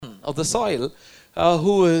of the soil,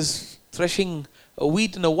 who is threshing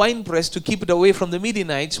wheat in a wine press to keep it away from the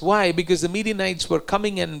Midianites. Why? Because the Midianites were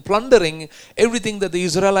coming and plundering everything that the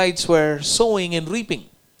Israelites were sowing and reaping.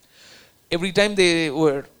 Every time they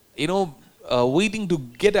were, waiting to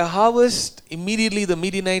get a harvest, immediately the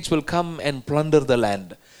Midianites will come and plunder the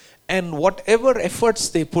land. And whatever efforts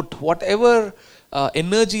they put, whatever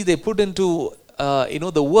energy they put into,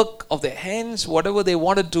 the work of their hands, whatever they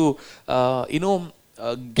wanted to,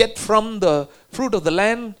 get from the fruit of the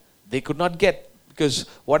land, they could not get. Because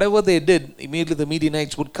whatever they did, immediately the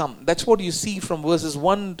Midianites would come. That's what you see from verses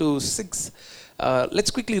 1 to 6.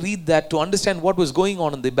 Let's quickly read that to understand what was going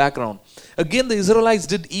on in the background. Again, the Israelites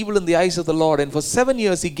did evil in the eyes of the Lord, and for 7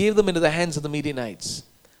 years he gave them into the hands of the Midianites.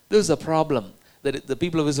 This is a problem that the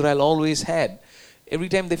people of Israel always had. Every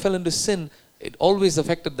time they fell into sin, it always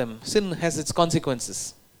affected them. Sin has its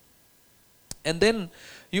consequences. And then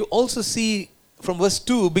you also see from verse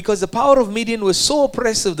 2, because the power of Midian was so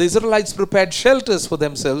oppressive, the Israelites prepared shelters for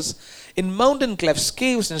themselves in mountain clefts,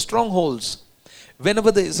 caves, and strongholds.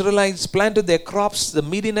 Whenever the Israelites planted their crops, the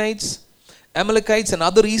Midianites, Amalekites, and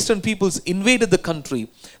other eastern peoples invaded the country.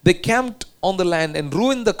 They camped on the land and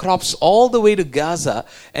ruined the crops all the way to Gaza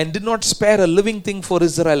and did not spare a living thing for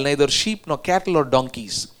Israel, neither sheep nor cattle or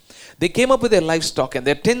donkeys. They came up with their livestock and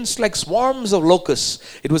their tents like swarms of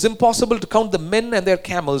locusts. It was impossible to count the men and their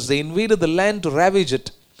camels. They invaded the land to ravage it.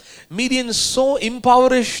 Midian so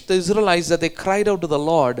impoverished the Israelites that they cried out to the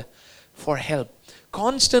Lord for help.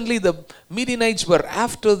 Constantly the Midianites were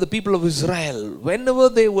after the people of Israel. Whenever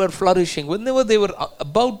they were flourishing, whenever they were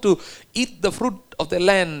about to eat the fruit of their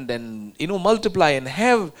land and multiply and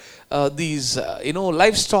have these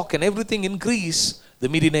livestock and everything increase, the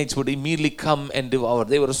Midianites would immediately come and devour.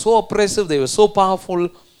 They were so oppressive, they were so powerful,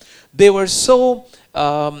 they were so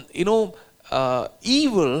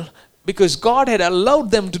evil, because God had allowed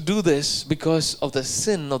them to do this because of the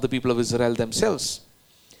sin of the people of Israel themselves.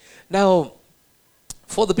 Now,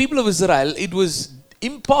 for the people of Israel, it was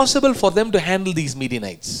impossible for them to handle these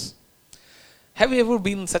Midianites. Have you ever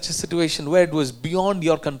been in such a situation where it was beyond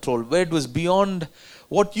your control, where it was beyond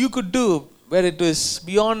what you could do, where it was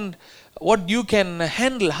beyond what you can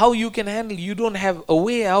handle, how you can handle? You don't have a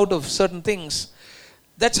way out of certain things.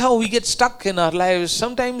 That's how we get stuck in our lives.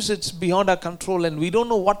 Sometimes it's beyond our control and we don't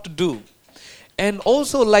know what to do. And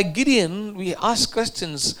also, like Gideon, we ask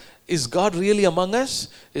questions. Is God really among us?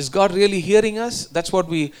 Is God really hearing us? That's what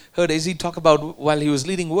we heard Izzy talk about while he was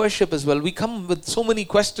leading worship as well. We come with so many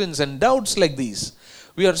questions and doubts like these.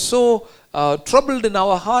 We are so troubled in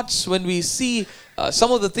our hearts when we see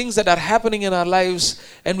some of the things that are happening in our lives,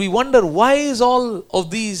 and we wonder, why is all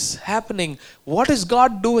of these happening? What is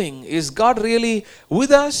God doing? Is God really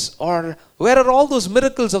with us? Or where are all those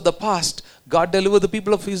miracles of the past? God delivered the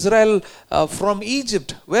people of Israel from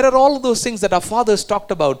Egypt. Where are all of those things that our fathers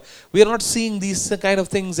talked about? We are not seeing these kind of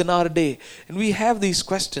things in our day, and we have these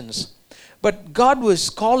questions. But God was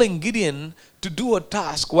calling Gideon to do a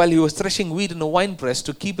task while he was threshing wheat in a winepress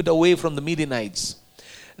to keep it away from the Midianites.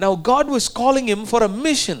 Now God was calling him for a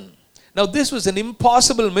mission. Now this was an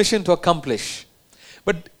impossible mission to accomplish.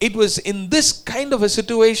 But it was in this kind of a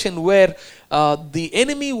situation where the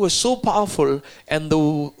enemy was so powerful and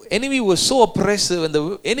the enemy was so oppressive and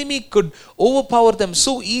the enemy could overpower them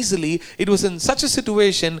so easily. It was in such a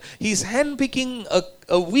situation, he's handpicking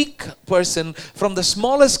a weak person from the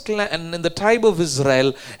smallest clan in the tribe of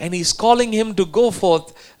Israel, and he's calling him to go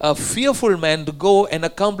forth, a fearful man, to go and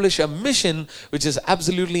accomplish a mission which is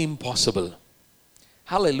absolutely impossible.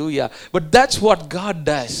 Hallelujah. But that's what God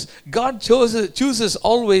does. God chooses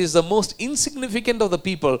always the most insignificant of the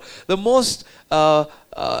people, the most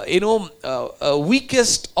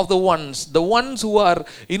weakest of the ones who are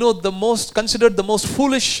the most considered the most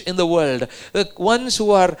foolish in the world, the ones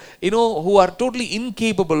who are totally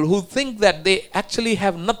incapable, who think that they actually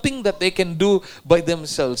have nothing that they can do by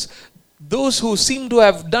themselves. Those who seem to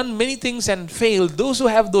have done many things and failed, those who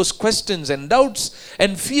have those questions and doubts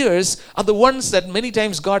and fears, are the ones that many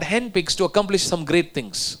times God handpicks to accomplish some great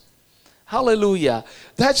things. Hallelujah.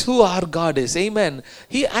 That's who our God is. Amen.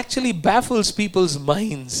 He actually baffles people's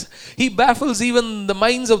minds. He baffles even the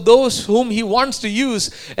minds of those whom he wants to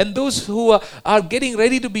use. And those who are getting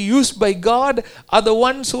ready to be used by God are the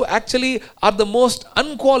ones who actually are the most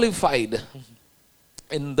unqualified.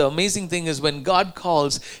 And the amazing thing is, when God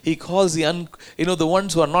calls, he calls the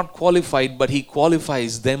ones who are not qualified, but he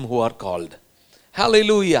qualifies them who are called.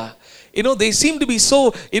 Hallelujah. They seem to be so,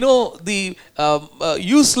 the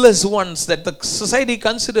useless ones that the society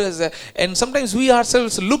considers. And sometimes we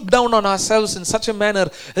ourselves look down on ourselves in such a manner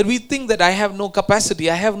that we think that I have no capacity,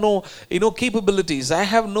 I have no, capabilities, I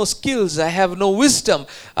have no skills, I have no wisdom.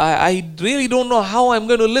 I really don't know how I'm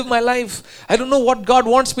going to live my life. I don't know what God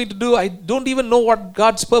wants me to do. I don't even know what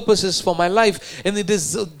God's purpose is for my life. And it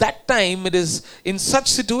is that time, it is in such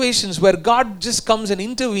situations where God just comes and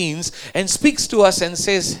intervenes and speaks to us and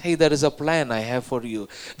says, hey, there is a plan I have for you.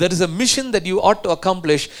 There is a mission that you ought to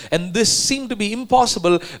accomplish, and this seemed to be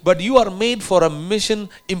impossible, but you are made for a mission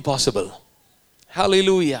impossible.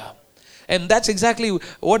 Hallelujah. And that's exactly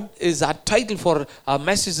what is our title for our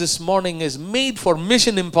message this morning, is Made for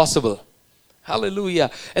Mission Impossible.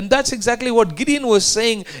 Hallelujah. And that's exactly what Gideon was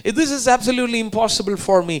saying. This is absolutely impossible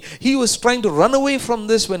for me. He was trying to run away from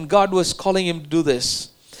this when God was calling him to do this.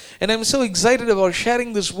 And I'm so excited about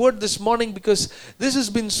sharing this word this morning because this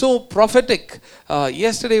has been so prophetic.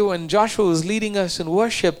 Yesterday when Joshua was leading us in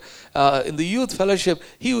worship in the youth fellowship,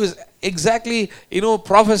 he was exactly,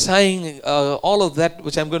 prophesying all of that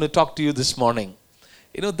which I'm going to talk to you this morning.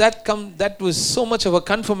 That was so much of a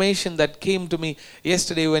confirmation that came to me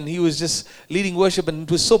yesterday when he was just leading worship, and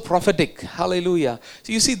it was so prophetic. Hallelujah.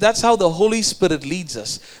 So you see, that's how the Holy Spirit leads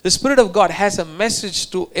us. The Spirit of God has a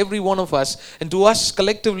message to every one of us and to us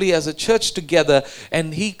collectively as a church together,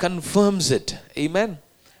 and he confirms it. Amen.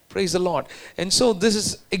 Praise the Lord. And so this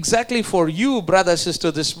is exactly for you, brother,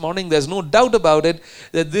 sister, this morning. There's no doubt about it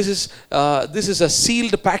that this is a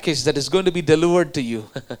sealed package that is going to be delivered to you.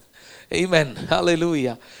 Amen.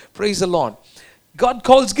 Hallelujah. Praise the Lord. God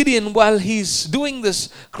calls Gideon while he's doing this,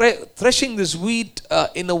 threshing this wheat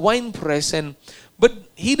in a wine press, but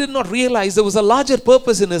he did not realize there was a larger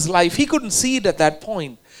purpose in his life. He couldn't see it at that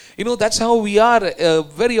point. That's how we are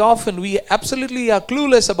very often. We absolutely are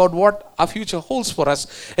clueless about what our future holds for us.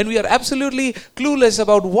 And we are absolutely clueless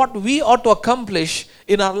about what we ought to accomplish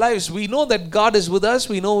in our lives. We know that God is with us.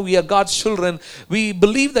 We know we are God's children. We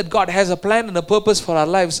believe that God has a plan and a purpose for our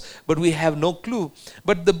lives, but we have no clue.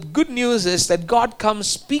 But the good news is that God comes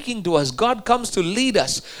speaking to us. God comes to lead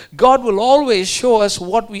us. God will always show us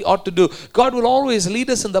what we ought to do. God will always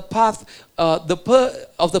lead us in the path of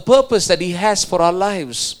the purpose that he has for our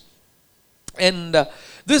lives. And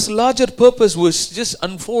this larger purpose was just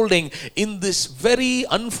unfolding in this very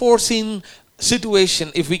unforeseen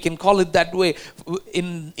situation, if we can call it that way,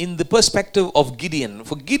 in the perspective of Gideon.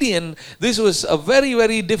 For Gideon, this was a very,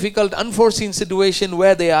 very difficult, unforeseen situation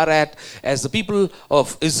where they are at as the people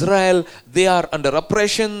of Israel. They are under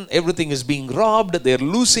oppression. Everything is being robbed. They're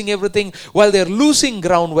losing everything. While they're losing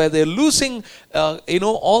ground, while they're losing,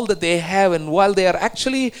 all that they have, and while they are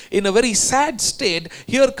actually in a very sad state,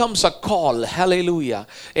 here comes a call. Hallelujah.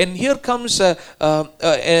 And here comes a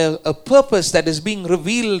purpose that is being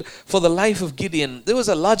revealed for the life of Gideon. There was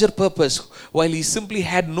a larger purpose while he simply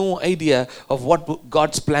had no idea of what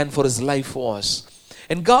God's plan for his life was.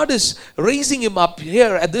 And God is raising him up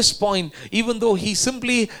here at this point, even though he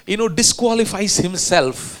simply, disqualifies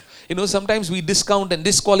himself. Sometimes we discount and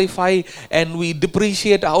disqualify and we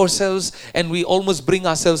depreciate ourselves and we almost bring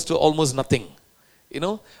ourselves to almost nothing.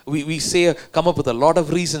 We say, come up with a lot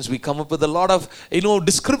of reasons. We come up with a lot of,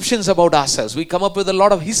 descriptions about ourselves. We come up with a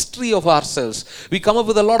lot of history of ourselves. We come up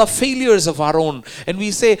with a lot of failures of our own. And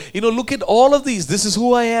we say, look at all of these. This is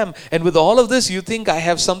who I am. And with all of this, you think I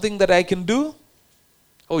have something that I can do?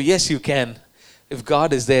 Oh, yes, you can. If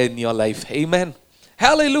God is there in your life. Amen.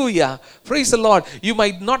 Hallelujah. Praise the Lord. You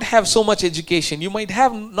might not have so much education. You might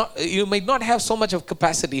not have so much of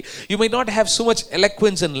capacity. You might not have so much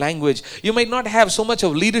eloquence in language. You might not have so much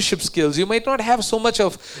of leadership skills. You might not have so much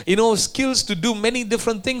of, skills to do many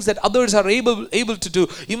different things that others are able to do.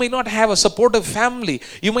 You might not have a supportive family.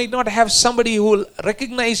 You might not have somebody who will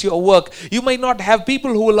recognize your work. You might not have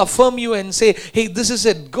people who will affirm you and say, hey, this is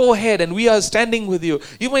it. Go ahead and we are standing with you.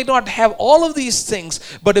 You might not have all of these things,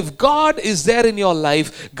 but if God is there in your life,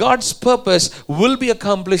 God's purpose will be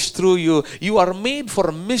accomplished through you. You are made for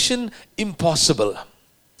a mission impossible.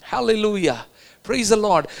 Hallelujah. Praise the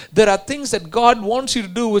Lord. There are things that God wants you to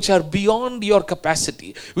do which are beyond your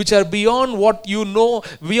capacity, which are beyond what you know,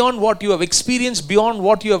 beyond what you have experienced, beyond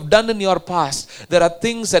what you have done in your past. There are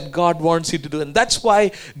things that God wants you to do. And that's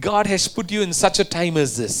why God has put you in such a time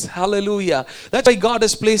as this. Hallelujah. That's why God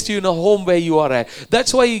has placed you in a home where you are at.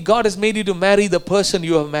 That's why God has made you to marry the person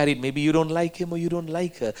you have married. Maybe you don't like him or you don't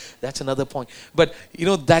like her. That's another point. But,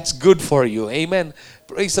 that's good for you. Amen.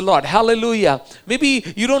 Praise the Lord. Hallelujah. Maybe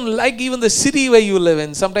you don't like even the city where you live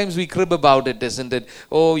in. Sometimes we crib about it, isn't it?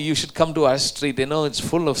 Oh, you should come to our street. It's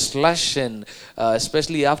full of slush, and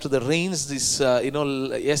especially after the rains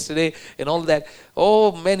yesterday and all that.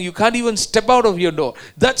 Oh man, you can't even step out of your door.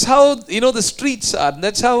 That's how, the streets are.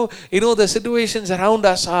 That's how, the situations around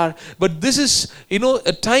us are. But this is,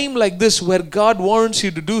 a time like this where God wants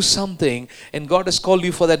you to do something, and God has called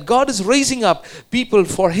you for that. God is raising up people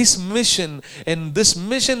for His mission, and this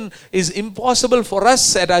mission is impossible for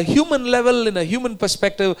us at a human level, in a human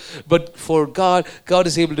perspective, but for God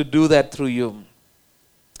is able to do that through you.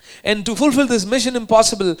 And to fulfill this mission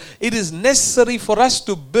impossible, it is necessary for us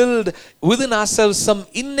to build within ourselves some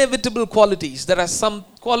inevitable qualities. There are some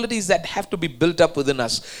qualities that have to be built up within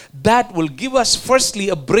us that will give us, firstly,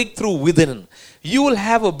 a breakthrough within. You will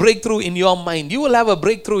have a breakthrough in your mind. You will have a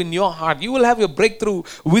breakthrough in your heart. You will have a breakthrough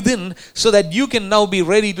within, so that you can now be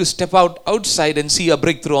ready to step outside and see a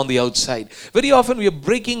breakthrough on the outside. Very often we are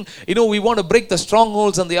breaking, we want to break the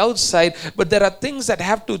strongholds on the outside, but there are things that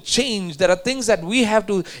have to change. There are things that we have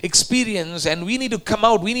to experience, and we need to come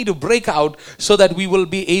out. We need to break out so that we will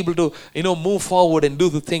be able to, move forward and do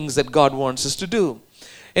the things that God wants us to do.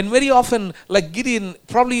 And very often, like Gideon,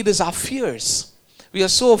 probably it is our fears. We are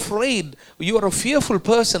so afraid. You are a fearful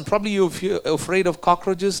person. Probably you're afraid of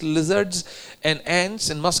cockroaches, lizards, and ants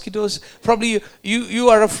and mosquitoes. Probably you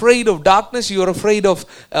are afraid of darkness. You are afraid of,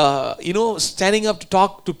 standing up to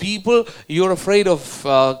talk to people. You're afraid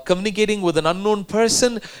of communicating with an unknown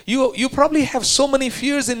person. You probably have so many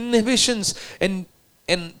fears and inhibitions, and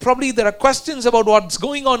probably there are questions about what's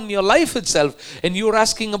going on in your life itself, and you're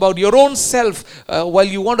asking about your own self while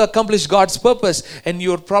you want to accomplish God's purpose, and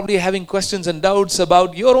you're probably having questions and doubts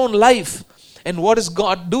about your own life. And what is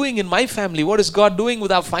God doing in my family? What is God doing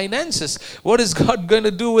with our finances? What is God going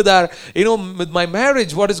to do with our, with my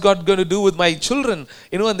marriage? What is God going to do with my children,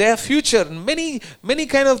 and their future? And many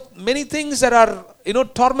things that are,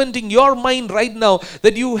 tormenting your mind right now,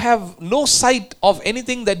 that you have no sight of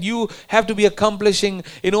anything that you have to be accomplishing,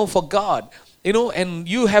 for God. And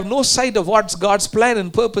you have no sight of what's God's plan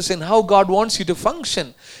and purpose and how God wants you to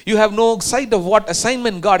function. You have no sight of what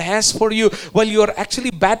assignment God has for you, while you are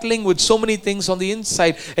actually battling with so many things on the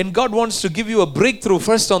inside. And God wants to give you a breakthrough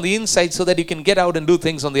first on the inside, so that you can get out and do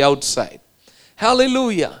things on the outside.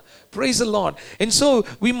 Hallelujah. Praise the Lord. And so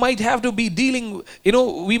we might have to be dealing,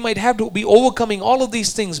 we might have to be overcoming all of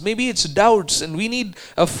these things. Maybe it's doubts, and we need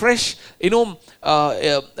a fresh, faith,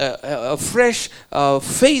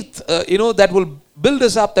 that will build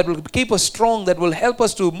us up, that will keep us strong, that will help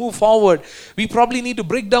us to move forward. We probably need to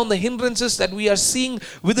break down the hindrances that we are seeing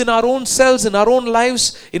within our own selves, in our own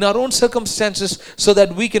lives, in our own circumstances, so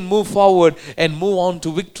that we can move forward and move on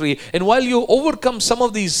to victory. And while you overcome some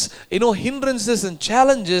of these, hindrances and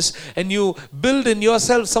challenges, and you build in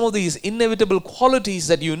yourself some of these inevitable qualities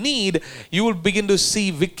that you need, you will begin to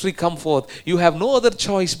see victory come forth. You have no other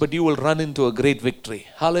choice, but you will run into a great victory.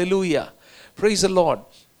 Hallelujah. Praise the Lord.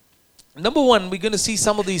 Number one, we're going to see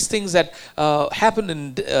some of these things that happened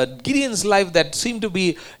in Gideon's life that seem to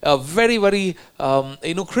be very, very,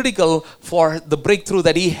 critical for the breakthrough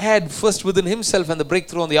that he had first within himself and the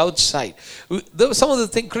breakthrough on the outside. Some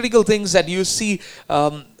of the critical things that you see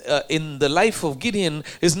in the life of Gideon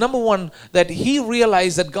is, number one, that he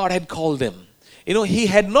realized that God had called him. He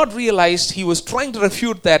had not realized, he was trying to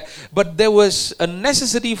refute that, but there was a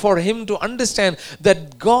necessity for him to understand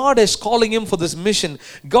that God is calling him for this mission.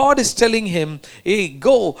 God is telling him, hey,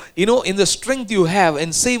 go, in the strength you have,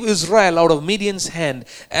 and save Israel out of Midian's hand.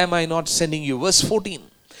 Am I not sending you? Verse 14.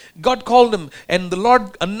 God called him, and the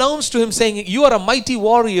Lord announced to him, saying, you are a mighty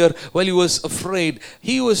warrior, while he was afraid.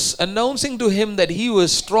 He was announcing to him that he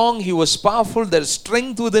was strong, he was powerful, there is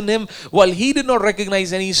strength within him, while he did not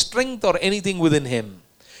recognize any strength or anything within him.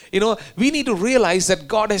 We need to realize that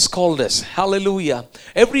God has called us. Hallelujah.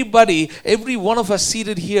 Everybody, every one of us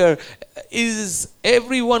seated here,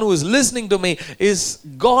 everyone who is listening to me is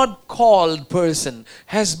God called person,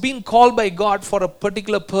 has been called by God for a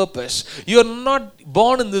particular purpose. You're not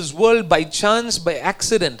born in this world by chance, by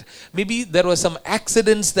accident. Maybe there were some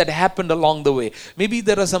accidents that happened along the way. Maybe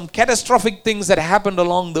there are some catastrophic things that happened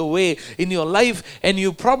along the way in your life, and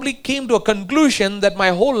you probably came to a conclusion that my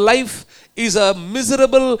whole life is a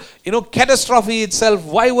miserable, catastrophe itself.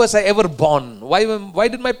 Why was I ever born? Why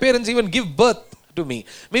did my parents even give birth to me?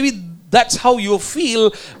 Maybe that's how you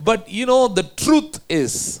feel, but the truth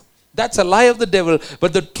is, that's a lie of the devil.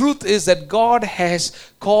 But the truth is that God has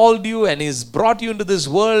called you and has brought you into this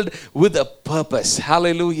world with a purpose.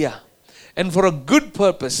 Hallelujah. And for a good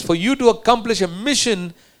purpose, for you to accomplish a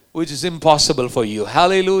mission which is impossible for you.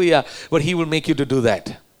 Hallelujah. But He will make you to do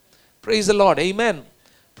that. Praise the Lord. Amen.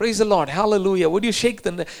 Praise the Lord. Hallelujah. Would you shake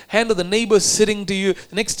the hand of the neighbor sitting to you,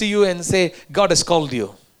 next to you, and say, God has called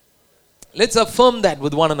you? Let's affirm that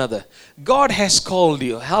with one another. God has called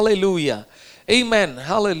you. Hallelujah. Amen.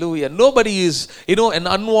 Hallelujah. Nobody is, an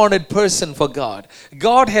unwanted person for God.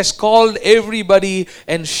 God has called everybody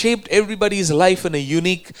and shaped everybody's life in a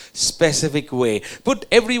unique, specific way. Put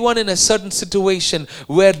everyone in a certain situation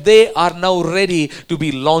where they are now ready to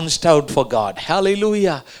be launched out for God.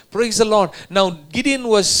 Hallelujah. Praise the Lord. Now, Gideon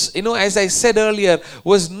was, as I said earlier,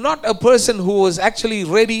 was not a person who was actually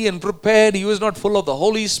ready and prepared. He was not full of the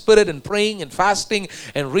Holy Spirit and praying and fasting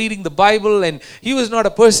and reading the Bible. And he was not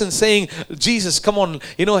a person saying, Jesus, come on,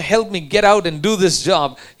 help me get out and do this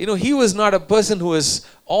job. He was not a person who was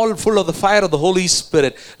all full of the fire of the Holy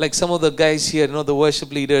Spirit, like some of the guys here, the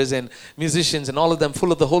worship leaders and musicians and all of them full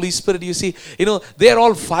of the Holy Spirit. You see, they're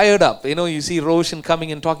all fired up. You see Roshan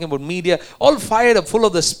coming and talking about media, all fired up, full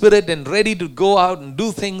of the Spirit and ready to go out and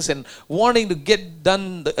do things and wanting to get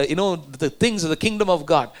done, the things of the kingdom of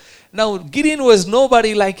God. Now, Gideon was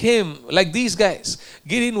nobody like him, like these guys.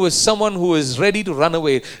 Gideon was someone who was ready to run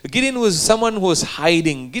away. Gideon was someone who was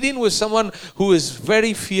hiding. Gideon was someone who was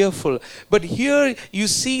very fearful. But here you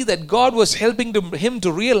see that God was helping him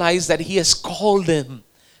to realize that he has called him.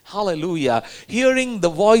 Hallelujah. Hearing the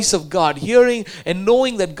voice of God, hearing and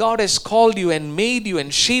knowing that God has called you and made you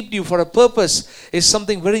and shaped you for a purpose is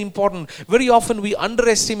something very important. Very often we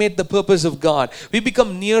underestimate the purpose of God. We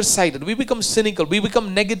become nearsighted. We become cynical. We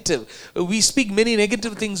become negative. We speak many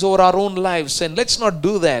negative things over our own lives, and let's not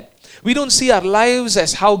do that. We don't see our lives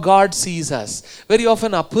as how God sees us. Very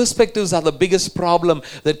often our perspectives are the biggest problem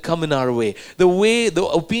that come in our way. The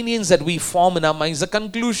opinions that we form in our minds, the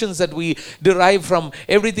conclusions that we derive from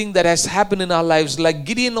everything that has happened in our lives. Like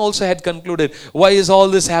Gideon also had concluded, why is all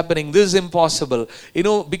this happening? This is impossible.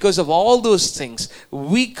 Because of all those things,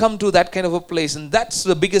 we come to that kind of a place, and that's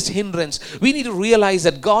the biggest hindrance. We need to realize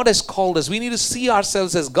that God has called us. We need to see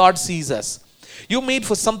ourselves as God sees us. You're made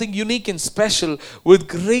for something unique and special with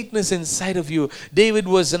greatness inside of you. David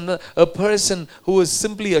was a person who was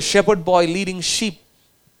simply a shepherd boy leading sheep.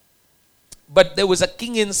 But there was a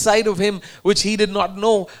king inside of him which he did not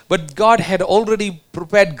know. But God had already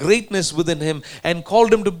prepared greatness within him and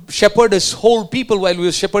called him to shepherd his whole people while he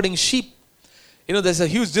was shepherding sheep. There's a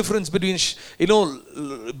huge difference between,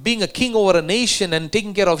 being a king over a nation and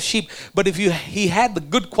taking care of sheep. But if he had the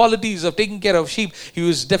good qualities of taking care of sheep, he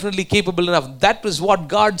was definitely capable enough. That was what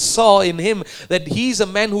God saw in him, that he's a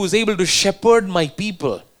man who is able to shepherd my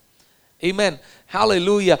people. Amen.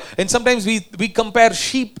 Hallelujah. And sometimes we compare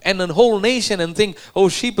sheep and a whole nation and think, oh,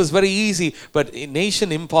 sheep is very easy, but a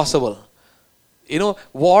nation impossible.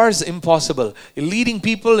 Wars impossible. Leading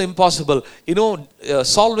people impossible.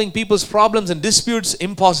 Solving people's problems and disputes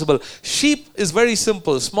impossible. Sheep is very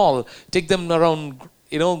simple, small. Take them around,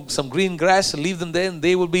 some green grass and leave them there, and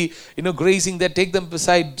they will be, grazing there. Take them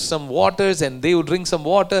beside some waters and they will drink some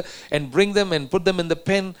water, and bring them and put them in the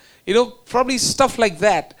pen. Probably stuff like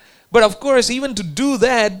that. But of course, even to do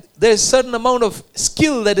that, there's a certain amount of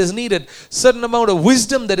skill that is needed, certain amount of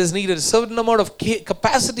wisdom that is needed, certain amount of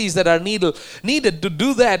capacities that are needed to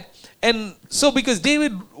do that. And so because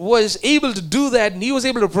David was able to do that, and he was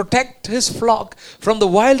able to protect his flock from the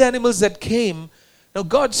wild animals that came, now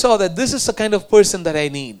God saw that this is the kind of person that I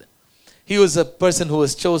need. He was a person who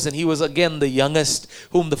was chosen. He was again the youngest,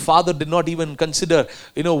 whom the father did not even consider,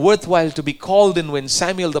 worthwhile to be called in when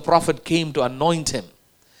Samuel the prophet came to anoint him.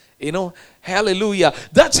 Hallelujah.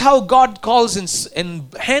 That's how God calls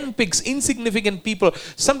and handpicks insignificant people.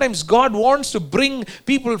 Sometimes God wants to bring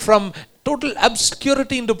people from total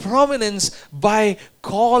obscurity into prominence by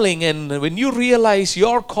calling. And when you realize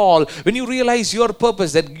your call, when you realize your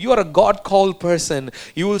purpose, that you are a God-called person,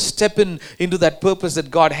 you will step into that purpose that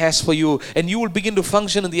God has for you, and you will begin to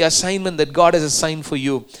function in the assignment that God has assigned for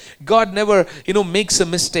you. God never, makes a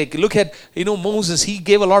mistake. Look at, Moses. He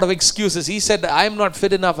gave a lot of excuses. He said, I'm not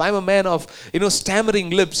fit enough. I'm a man of,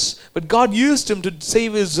 stammering lips. But God used him to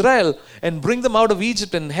save Israel and bring them out of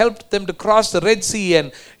Egypt and helped them to cross the Red Sea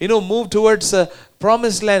and, move towards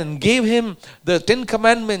promised land, and gave him the 10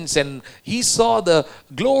 commandments, and he saw the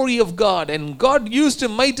glory of God, and God used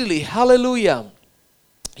him mightily. Hallelujah.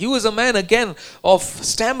 He was a man again of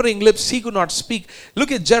stammering lips. He could not speak.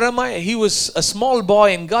 Look at Jeremiah. He was a small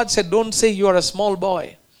boy, and God said, don't say you are a small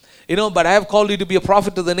boy. But I have called you to be a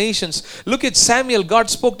prophet to the nations. Look at Samuel. God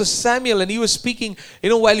spoke to Samuel, and he was speaking,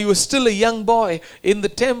 while he was still a young boy in the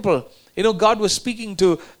temple. God was speaking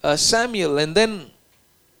to Samuel. And then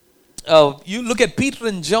you look at Peter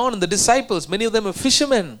and John and the disciples. Many of them are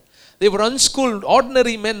fishermen. They were unschooled,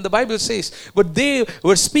 ordinary men, the Bible says. But they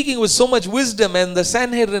were speaking with so much wisdom, and the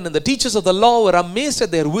Sanhedrin and the teachers of the law were amazed at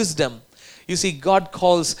their wisdom. You see, God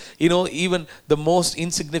calls, even the most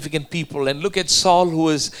insignificant people. And look at Saul, who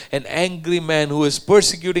is an angry man, who is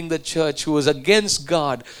persecuting the church, who was against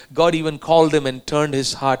God. God even called him and turned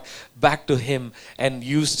his heart back to him and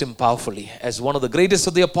used him powerfully. As one of the greatest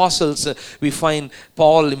of the apostles, we find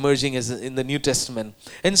Paul emerging as in the New Testament.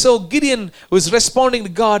 And so Gideon was responding to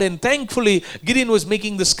God, and thankfully Gideon was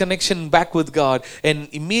making this connection back with God. And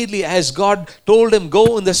immediately, as God told him,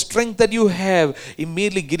 go in the strength that you have,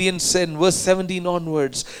 immediately Gideon said in verse 17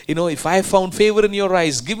 onwards, if I have found favor in your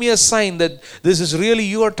eyes, give me a sign that this is really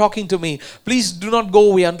you are talking to me. Please do not go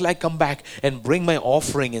away until I come back and bring my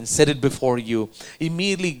offering and set it before you.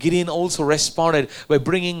 Immediately Gideon also responded by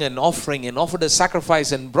bringing an offering and offered a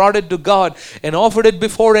sacrifice and brought it to God and offered it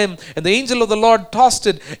before him. And the angel of the Lord tossed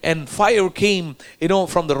it, and fire came,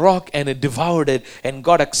 from the rock, and it devoured it, and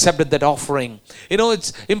God accepted that offering.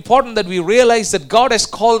 It's important that we realize that God has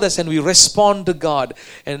called us and we respond to God.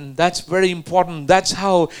 And that's very important. That's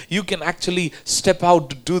how you can actually step out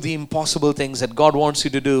to do the impossible things that God wants you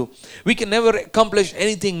to do. We can never accomplish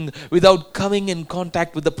anything without coming in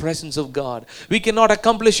contact with the presence of God. We cannot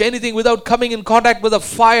accomplish anything without coming in contact with the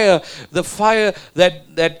fire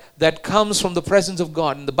that comes from the presence of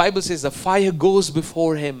God. And the Bible says the fire goes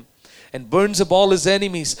before him and burns up all his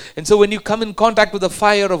enemies. And so when you come in contact with the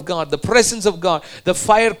fire of God, the presence of God, the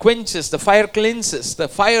fire quenches, the fire cleanses, the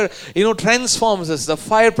fire transforms us, the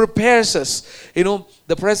fire prepares us.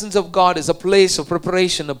 The presence of God is a place of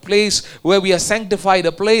preparation, a place where we are sanctified,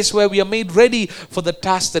 a place where we are made ready for the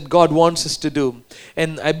task that God wants us to do.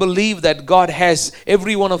 And I believe that God has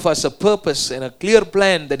every one of us a purpose and a clear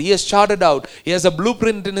plan that he has charted out. He has a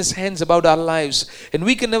blueprint in his hands about our lives. And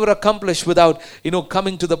we can never accomplish without,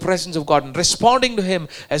 coming to the presence of God and responding to him,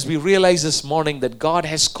 as we realize this morning that God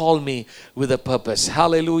has called me with a purpose.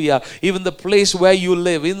 Hallelujah. Even the place where you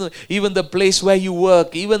live, even the place where you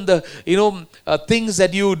work, even the, things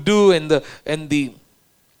that you do and the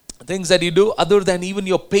things that you do other than even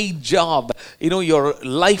your paid job, your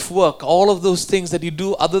life work, all of those things that you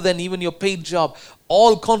do other than even your paid job,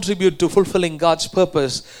 all contribute to fulfilling God's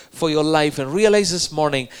purpose for your life. And realize this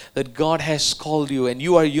morning that God has called you and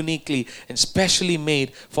you are uniquely and specially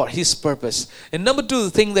made for his purpose. And number two,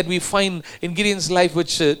 the thing that we find in Gideon's life,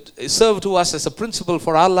 which served to us as a principle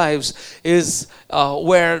for our lives, is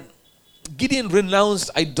where Gideon renounced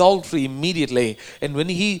idolatry immediately. And when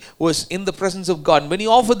he was in the presence of God, when he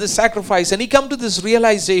offered the sacrifice, and he come to this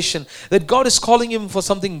realization that God is calling him for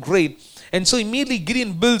something great. And so immediately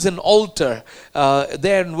Gideon builds an altar.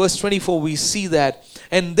 There in verse 24 we see that.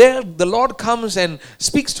 And there the Lord comes and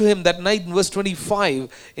speaks to him that night in verse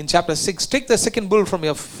 25 in chapter 6. Take the second bull from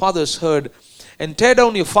your father's herd and tear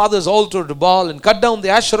down your father's altar to Baal and cut down the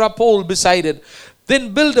Asherah pole beside it.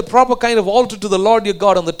 Then build a proper kind of altar to the Lord your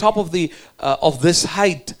God on the top of this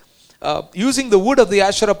height. Using the wood of the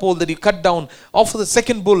Asherah pole that you cut down, offer the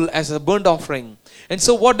second bull as a burnt offering. And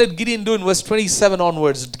so what did Gideon do in verse 27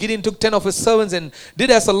 onwards? Gideon took 10 of his servants and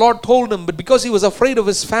did as the Lord told him. But because he was afraid of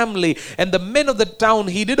his family and the men of the town,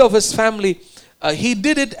 he did of his family, he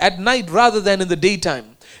did it at night rather than in the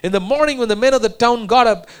daytime. In the morning when the men of the town got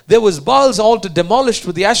up, there was Baal's altar demolished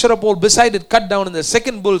with the Asherah pole beside it cut down, and the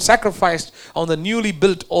second bull sacrificed on the newly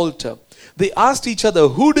built altar. They asked each other,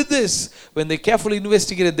 who did this? When they carefully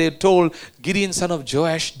investigated, they told, Gideon son of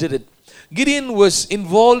Joash did it. Gideon was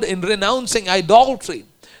involved in renouncing idolatry.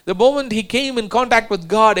 The moment he came in contact with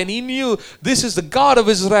God and he knew this is the God of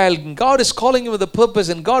Israel, and God is calling him with a purpose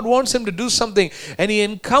and God wants him to do something, and he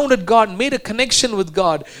encountered God, made a connection with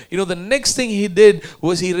God, the next thing he did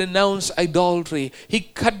was he renounced idolatry. He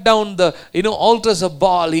cut down the altars of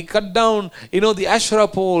Baal. He cut down the Asherah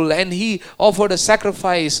pole, and he offered a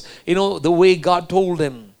sacrifice the way God told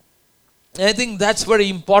him. And I think that's very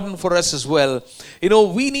important for us as well.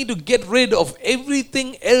 We need to get rid of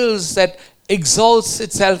everything else that exalts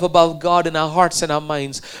itself above God in our hearts and our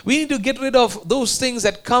minds. We need to get rid of those things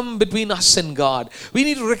that come between us and God. We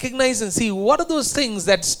need to recognize and see what are those things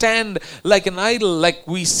that stand like an idol, like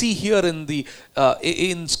we see here in the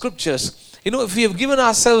in scriptures. If we have given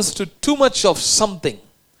ourselves to too much of something,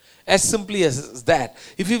 as simply as that,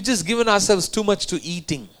 if we've just given ourselves too much to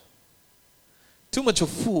eating, too much of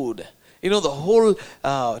food, the whole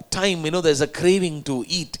time, there's a craving to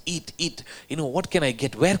eat. What can I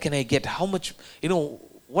get? Where can I get? How much,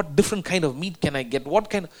 what different kind of meat can I get?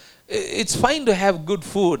 It's fine to have good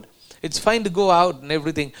food. It's fine to go out and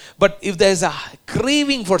everything. But if there's a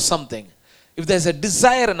craving for something, if there's a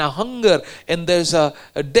desire and a hunger and there's a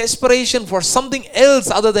desperation for something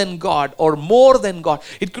else other than God or more than God,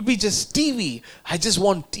 it could be just TV. I just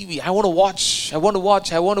want TV. I want to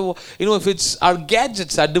watch. If it's our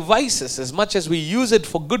gadgets, our devices, as much as we use it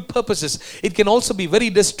for good purposes, it can also be very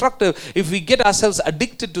destructive if we get ourselves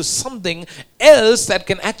addicted to something else that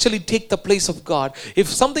can actually take the place of God. If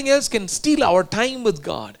something else can steal our time with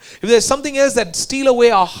God, if there's something else that steal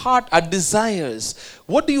away our heart, our desires,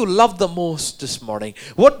 what do you love the most this morning?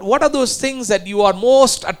 What are those things that you are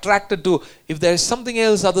most attracted to? If there is something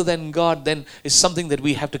else other than God, then it's something that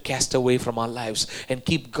we have to cast away from our lives and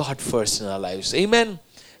keep God first in our lives. Amen.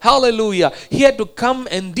 Hallelujah. He had to come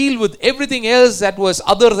and deal with everything else that was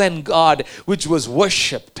other than God, which was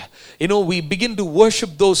worshipped. We begin to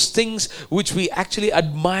worship those things which we actually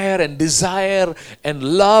admire and desire and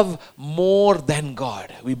love more than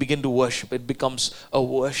God. We begin to worship. It becomes a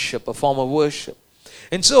worship, a form of worship.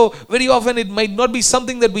 And so, very often it might not be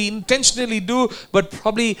something that we intentionally do, but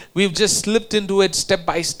probably we've just slipped into it step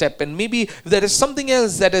by step. And maybe there is something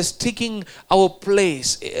else that is taking our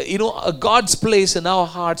place, God's place in our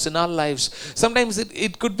hearts, in our lives. Sometimes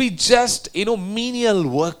it could be just, menial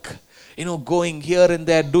work. Going here and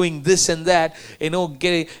there, doing this and that,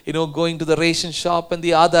 going to the ration shop and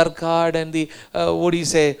the Aadhaar card and the,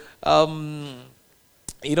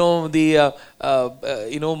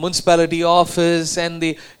 municipality office, and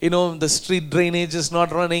the street drainage is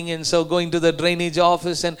not running, and so going to the drainage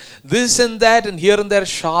office and this and that, and here and there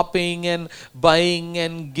shopping and buying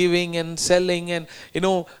and giving and selling and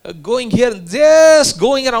going here and just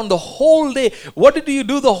going around the whole day. What did you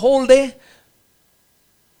do the whole day?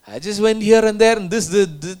 I just went here and there and did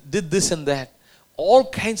this and that. All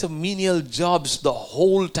kinds of menial jobs the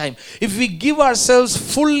whole time. If we give ourselves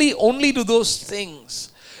fully only to those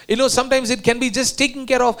things, sometimes it can be just taking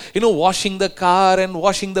care of, washing the car and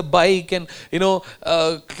washing the bike and,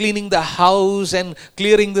 cleaning the house and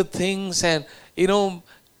clearing the things and,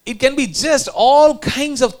 it can be just all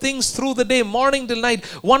kinds of things through the day, morning till night.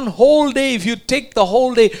 One whole day, if you take the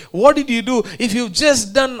whole day, what did you do? If you've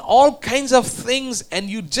just done all kinds of things and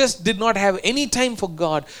you just did not have any time for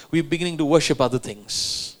God, we're beginning to worship other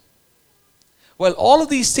things. Well, all of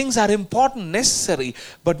these things are important, necessary,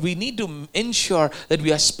 but we need to ensure that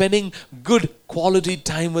we are spending good quality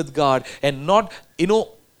time with God and not,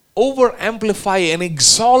 over amplify and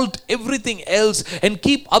exalt everything else and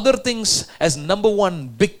keep other things as number one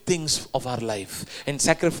big things of our life and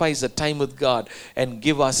sacrifice the time with God and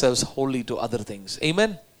give ourselves wholly to other things.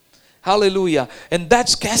 Amen. Hallelujah. And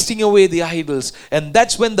that's casting away the idols, and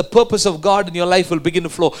that's when the purpose of God in your life will begin to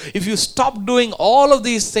flow. If you stop doing all of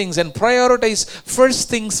these things and prioritize first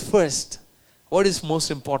things first, what is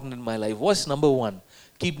most important in my life? What's number one?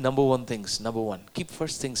 Keep number one things number one. Keep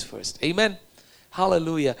first things first. Amen.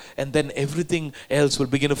 Hallelujah. And then everything else will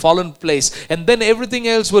begin to fall in place. And then everything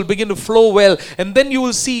else will begin to flow well. And then you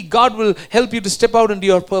will see God will help you to step out into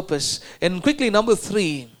your purpose. And quickly, number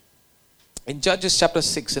 3, in Judges chapter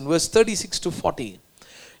 6, in verse 36 to 40,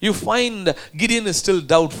 you find Gideon is still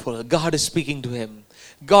doubtful. God is speaking to him.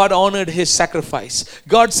 God honored his sacrifice.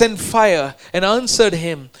 God sent fire and answered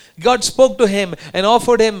him. God spoke to him and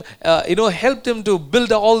offered him, helped him to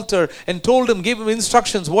build an altar and told him, gave him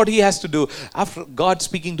instructions what he has to do. After God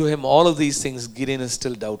speaking to him all of these things, Gideon is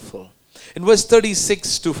still doubtful. In verse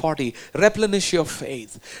 36 to 40, replenish your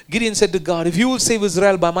faith. Gideon said to God, if you will save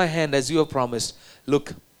Israel by my hand as you have promised,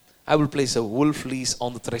 look, I will place a wool fleece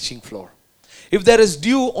on the threshing floor. If there is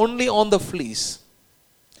dew only on the fleece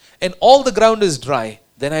and all the ground is dry,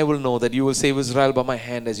 then I will know that you will save Israel by my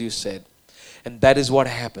hand as you said. And that is what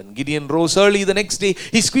happened. Gideon rose early the next day.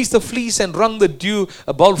 He squeezed the fleece and wrung the dew,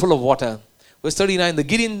 a bowl full of water. Verse 39,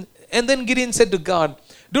 then Gideon said to God,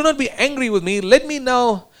 do not be angry with me. Let me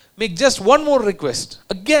now make just one more request.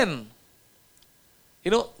 Again,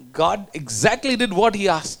 God exactly did what he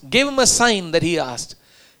asked. Gave him a sign that he asked.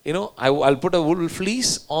 I'll put a wool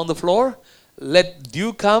fleece on the floor. Let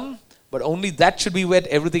dew come. But only that should be wet,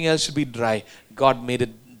 everything else should be dry. God made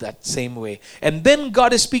it that same way. And then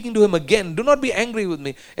God is speaking to him again. Do not be angry with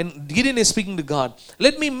me. And Gideon is speaking to God.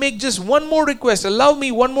 Let me make just one more request. Allow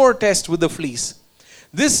me one more test with the fleece.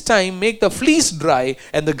 This time make the fleece dry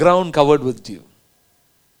and the ground covered with dew.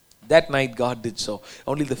 That night God did so.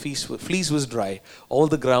 Only the fleece was dry. All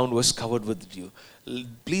the ground was covered with dew.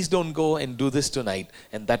 Please don't go and do this tonight.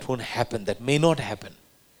 And that won't happen. That may not happen.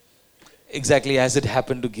 Exactly as it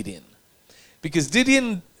happened to Gideon. Because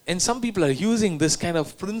Gideon, and some people are using this kind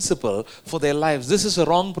of principle for their lives. This is a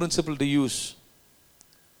wrong principle to use.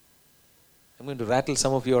 I'm going to rattle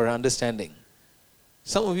some of your understanding.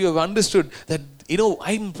 Some of you have understood that,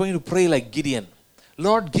 I'm going to pray like Gideon.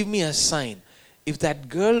 Lord, give me a sign. If that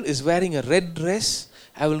girl is wearing a red dress,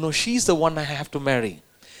 I will know she's the one I have to marry.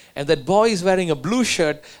 And that boy is wearing a blue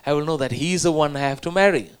shirt, I will know that he's the one I have to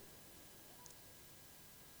marry.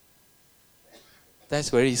 That's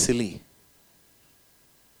very silly.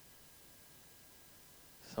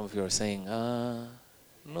 Some of you are saying,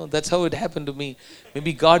 no, that's how it happened to me.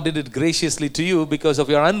 Maybe God did it graciously to you because of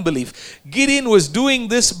your unbelief. Gideon was doing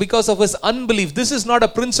this because of his unbelief. This is not a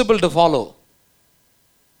principle to follow.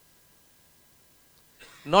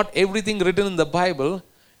 Not everything written in the Bible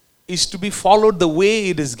is to be followed the way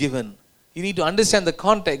it is given. You need to understand the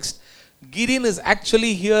context. Gideon is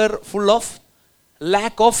actually here full of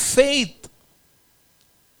lack of faith.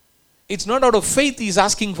 It's not out of faith he's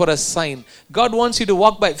asking for a sign. God wants you to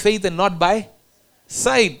walk by faith and not by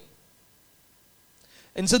sight.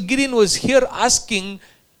 And so Gideon was here asking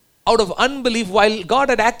out of unbelief, while God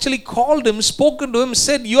had actually called him, spoken to him,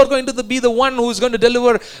 said, you are going to be the one who is going to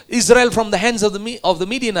deliver Israel from the hands of the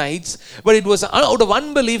Midianites. But it was out of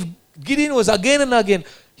unbelief. Gideon was again and again,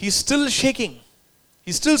 he's still shaking.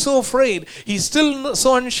 He's still so afraid. He's still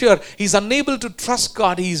so unsure. He's unable to trust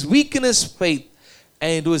God. He's weak in his faith.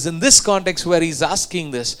 And it was in this context where he's asking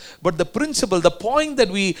this. But the principle, the point that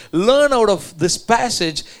we learn out of this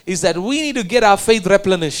passage is that we need to get our faith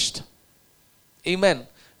replenished. Amen.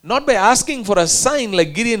 Not by asking for a sign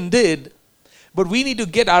like Gideon did, but we need to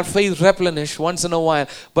get our faith replenished once in a while.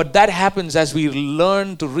 But that happens as we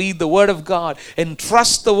learn to read the Word of God and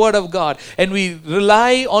trust the Word of God. And we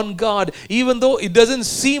rely on God, even though it doesn't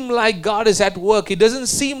seem like God is at work. It doesn't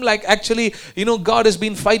seem like actually, God has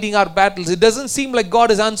been fighting our battles. It doesn't seem like God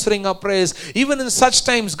is answering our prayers. Even in such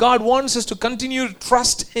times, God wants us to continue to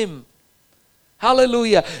trust Him.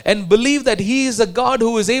 Hallelujah. And believe that He is a God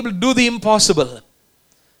who is able to do the impossible.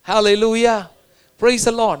 Hallelujah. Praise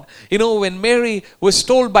the Lord. When Mary was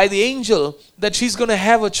told by the angel that she's going to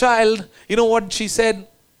have a child, you know what she said?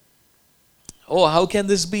 Oh, how can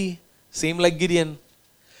this be? Same like Gideon.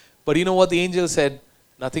 But you know what the angel said?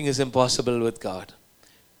 Nothing is impossible with God.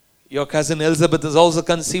 Your cousin Elizabeth is also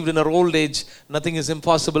conceived in her old age. Nothing is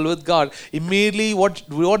impossible with God. Immediately,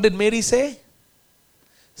 what did Mary say?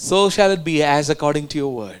 So shall it be as according to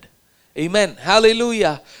your word. Amen.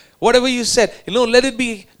 Hallelujah. Whatever you said, let it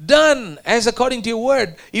be done as according to your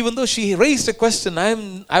word. Even though she raised a question,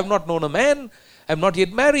 I've not known a man, I'm not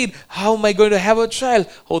yet married, how am I going to have a child?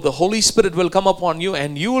 Oh, the Holy Spirit will come upon you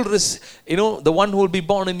and you will, the one who will be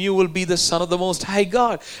born in you will be the Son of the Most High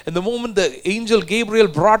God. And the moment the angel Gabriel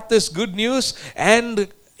brought this good news and,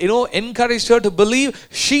 encouraged her to believe,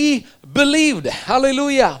 she believed.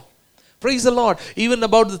 Hallelujah. Praise the Lord. Even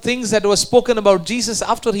about the things that were spoken about Jesus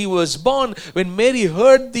after He was born, when Mary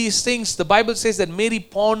heard these things, the Bible says that Mary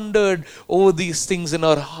pondered over these things in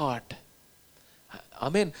her heart.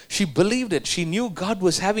 Amen. She believed it. She knew God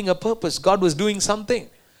was having a purpose. God was doing something.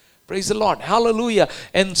 Praise the Lord. Hallelujah.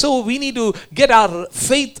 And so we need to get our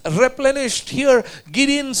faith replenished. Here,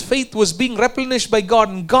 Gideon's faith was being replenished by God.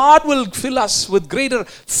 And God will fill us with greater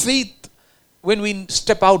faith when we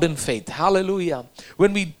step out in faith. Hallelujah.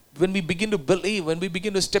 When we begin to believe, when we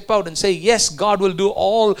begin to step out and say, yes, God will do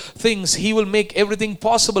all things. He will make everything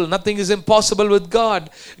possible. Nothing is impossible with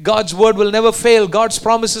God. God's word will never fail. God's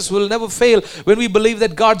promises will never fail. When we believe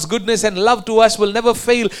that God's goodness and love to us will never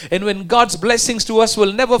fail, and when God's blessings to us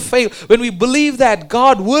will never fail, when we believe that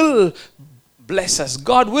God will bless us,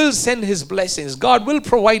 God will send His blessings, God will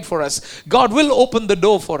provide for us, God will open the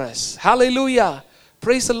door for us. Hallelujah.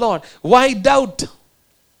 Praise the Lord. Why doubt?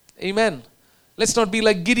 Amen. Let's not be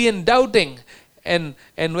like Gideon doubting and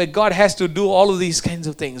where God has to do all of these kinds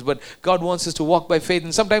of things. But God wants us to walk by faith.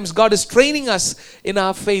 And sometimes God is training us in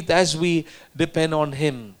our faith as we depend on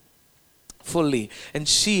Him fully. And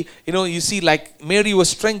she, you see, like Mary was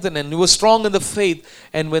strengthened and was strong in the faith.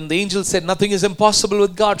 And when the angel said nothing is impossible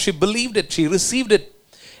with God, she believed it. She received it.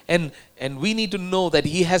 And we need to know that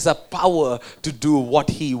He has a power to do what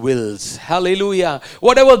He wills. Hallelujah.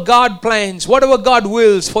 Whatever God plans, whatever God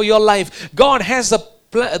wills for your life, God has the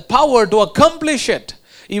power to accomplish it.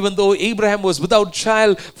 Even though Abraham was without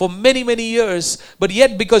child for many, many years, but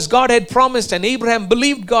yet because God had promised and Abraham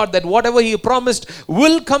believed God that whatever he promised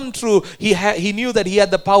will come true, he knew that he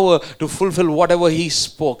had the power to fulfill whatever he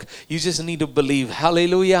spoke. You just need to believe.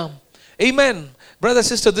 Hallelujah. Amen. Brother,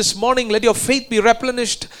 sister, this morning, let your faith be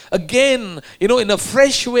replenished again, in a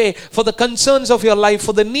fresh way for the concerns of your life,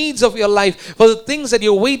 for the needs of your life, for the things that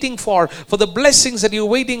you're waiting for the blessings that you're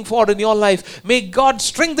waiting for in your life. May God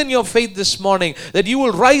strengthen your faith this morning, that you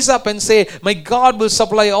will rise up and say, my God will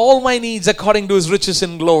supply all my needs according to His riches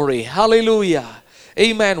in glory. Hallelujah.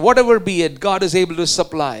 Amen. Whatever be it, God is able to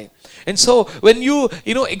supply. And so when you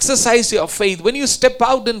exercise your faith, when you step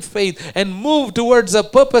out in faith and move towards a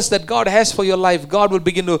purpose that God has for your life, God will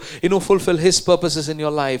begin to fulfill His purposes in your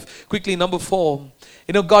life. Quickly, number 4,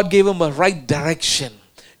 God gave him a right direction.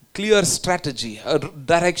 Clear strategy, a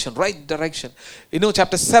direction, right direction.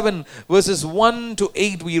 Chapter 7, verses 1 to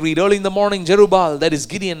 8, we read, early in the morning, Jerubbaal, that is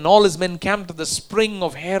Gideon, and all his men camped at the spring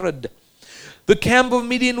of Herod. The camp of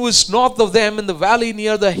Midian was north of them in the valley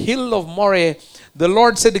near the hill of Moreh. The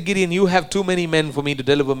Lord said to Gideon, you have too many men for me to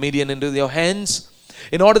deliver Midian into your hands.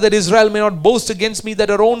 In order that Israel may not boast against me that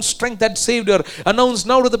her own strength had saved her, announce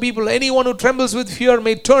now to the people, anyone who trembles with fear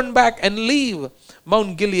may turn back and leave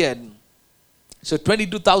Mount Gilead. So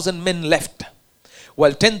 22,000 men left,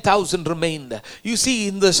 while 10,000 remained. You see,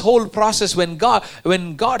 in this whole process, when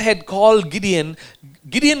God had called Gideon,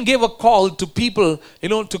 Gideon gave a call to people,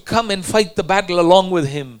 to come and fight the battle along with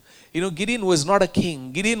him. Gideon was not a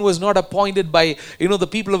king. Gideon was not appointed by, the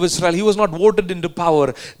people of Israel. He was not voted into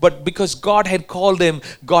power. But because God had called him,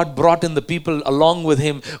 God brought in the people along with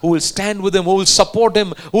him who will stand with him, who will support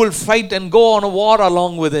him, who will fight and go on a war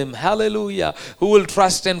along with him. Hallelujah. Who will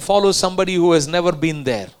trust and follow somebody who has never been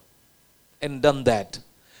there and done that.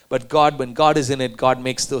 But God, when God is in it, God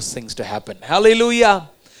makes those things to happen. Hallelujah.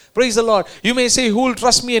 Praise the Lord. You may say, who will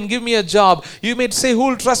trust me and give me a job? You may say, who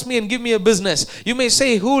will trust me and give me a business? You may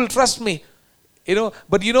say, who will trust me?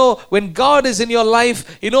 But when God is in your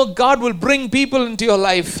life, God will bring people into your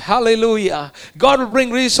life. Hallelujah. God will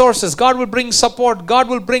bring resources. God will bring support. God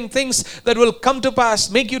will bring things that will come to pass,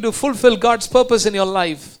 make you to fulfill God's purpose in your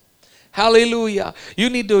life. Hallelujah. You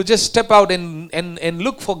need to just step out and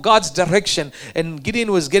look for God's direction. And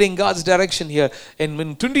Gideon was getting God's direction here. And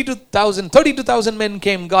when 32,000 men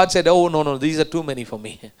came, God said, oh, no, these are too many for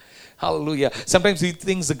me. Hallelujah. Sometimes we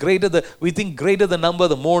think greater the number,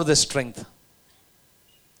 the more the strength.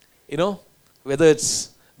 Whether it's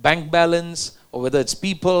bank balance or whether it's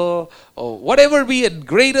people or whatever be it,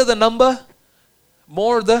 greater the number,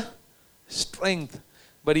 more the strength.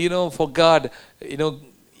 But for God,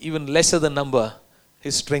 even lesser the number,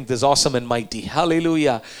 His strength is awesome and mighty.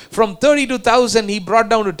 Hallelujah. From 32,000, He brought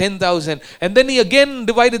down to 10,000. And then He again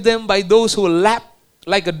divided them by those who will lap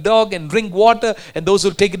like a dog and drink water, and those who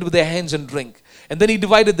will take it with their hands and drink. And then He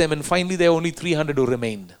divided them, and finally there were only 300 who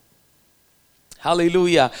remained.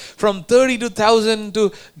 Hallelujah. From 32,000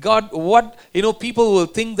 to God, what people will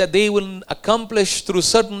think that they will accomplish through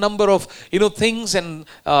certain number of things and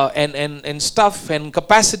stuff and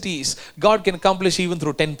capacities, God can accomplish even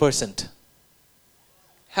through 10%.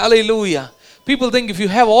 Hallelujah. People think if you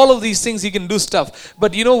have all of these things, you can do stuff.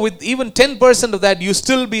 But with even 10% of that, you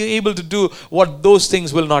still be able to do what those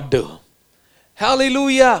things will not do.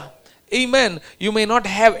 Hallelujah. Amen. You may not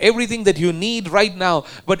have everything that you need right now,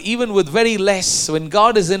 but even with very less, when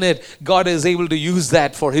God is in it, God is able to use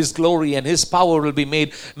that for His glory, and His power will be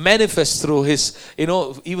made manifest through His,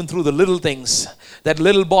 even through the little things. That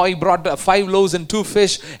little boy brought 5 loaves and 2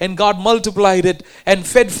 fish, and God multiplied it and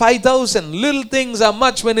fed 5,000. Little things are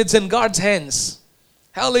much when it's in God's hands.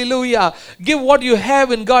 Hallelujah. Give what you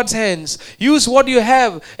have in God's hands. Use what you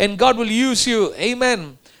have, and God will use you.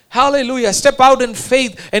 Amen. Hallelujah. Step out in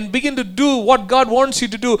faith and begin to do what God wants you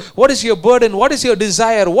to do. What is your burden? What is your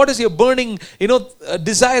desire? What is your burning,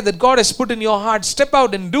 desire that God has put in your heart? Step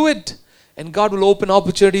out and do it. And God will open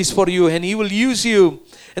opportunities for you, and He will use you.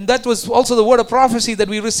 And that was also the word of prophecy that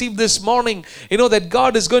we received this morning. That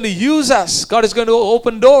God is going to use us. God is going to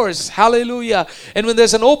open doors. Hallelujah. And when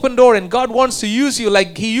there's an open door and God wants to use you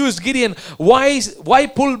like He used Gideon, why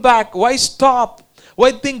pull back? Why stop?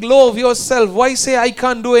 Why think low of yourself? Why say I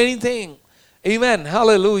can't do anything? Amen.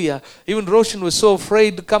 Hallelujah. Even Roshan was so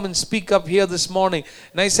afraid to come and speak up here this morning.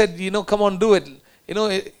 And I said, come on, do it.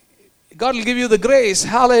 God will give you the grace.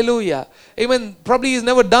 Hallelujah. Amen. Probably He's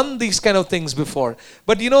never done these kind of things before.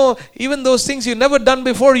 But even those things you've never done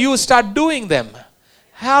before, you start doing them.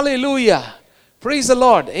 Hallelujah. Praise the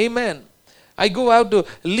Lord. Amen. I go out to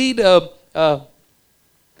lead a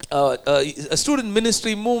student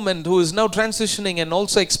ministry movement who is now transitioning and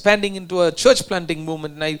also expanding into a church planting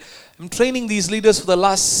movement. And I'm training these leaders for the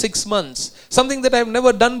last 6 months. Something that I've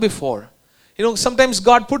never done before. Sometimes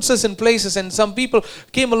God puts us in places, and some people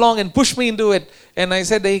came along and pushed me into it. And I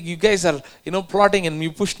said, hey, you guys are, plotting, and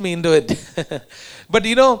you pushed me into it.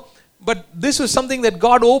 But this was something that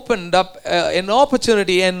God opened up an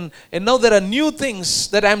opportunity, and now there are new things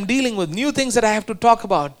that I'm dealing with, new things that I have to talk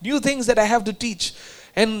about, new things that I have to teach.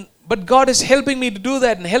 But God is helping me to do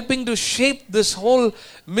that and helping to shape this whole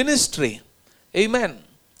ministry. Amen.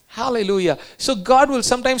 Hallelujah. So God will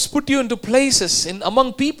sometimes put you into places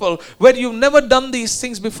among people where you've never done these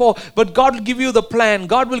things before. But God will give you the plan.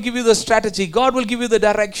 God will give you the strategy. God will give you the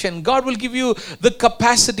direction. God will give you the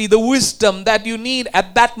capacity, the wisdom that you need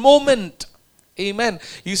at that moment. Amen.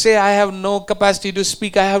 You say, I have no capacity to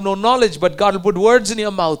speak. I have no knowledge. But God will put words in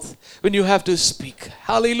your mouth when you have to speak.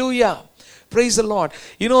 Hallelujah. Praise the Lord.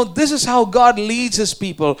 This is how God leads His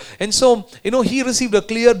people. And so, He received a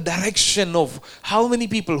clear direction of how many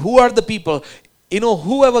people, who are the people.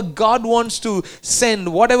 Whoever God wants to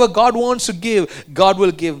send, whatever God wants to give, God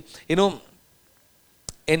will give.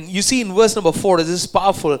 And you see in verse number 4, this is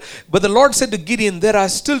powerful. But the Lord said to Gideon, there are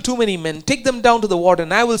still too many men. Take them down to the water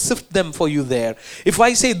and I will sift them for you there. If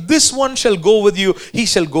I say this one shall go with you, he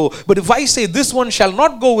shall go. But if I say this one shall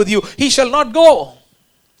not go with you, he shall not go.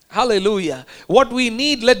 Hallelujah. What we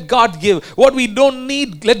need, let God give. What we don't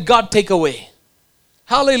need, let God take away.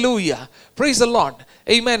 Hallelujah. Praise the Lord.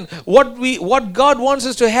 Amen. What God wants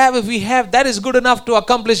us to have, if we have, that is good enough to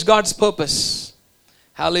accomplish God's purpose.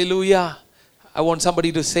 Hallelujah. I want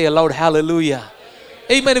somebody to say aloud, hallelujah.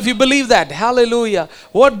 Amen. If you believe that, hallelujah.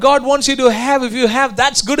 What God wants you to have, if you have,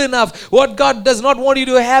 that's good enough. What God does not want you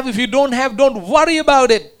to have, if you don't have, don't worry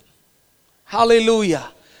about it.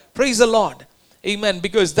 Hallelujah. Praise the Lord. Amen.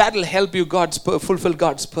 Because that will help you fulfill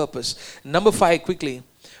God's purpose. Number 5, quickly.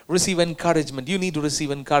 Receive encouragement. You need to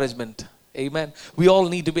receive encouragement. Amen. We all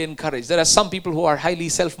need to be encouraged. There are some people who are highly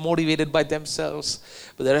self-motivated by themselves.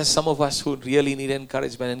 But there are some of us who really need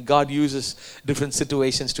encouragement. And God uses different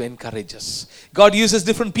situations to encourage us. God uses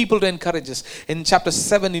different people to encourage us. In chapter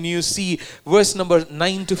 7, you see verse number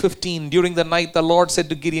 9 to 15. During the night, the Lord said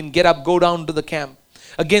to Gideon, get up, go down to the camp.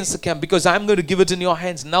 Against the camp. Because I'm going to give it in your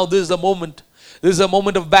hands. Now this is the moment. This is a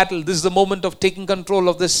moment of battle. This is the moment of taking control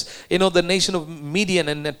of this, the nation of Midian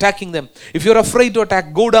and attacking them. If you're afraid to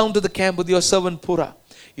attack, go down to the camp with your servant Purah.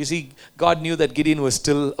 You see, God knew that Gideon was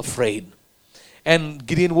still afraid. And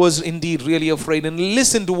Gideon was indeed really afraid. And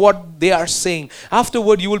listen to what they are saying.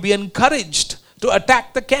 Afterward, you will be encouraged to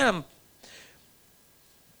attack the camp.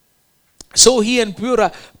 So he and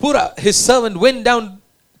Purah, his servant, went down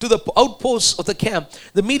to the outposts of the camp.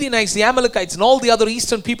 The Midianites, the Amalekites, and all the other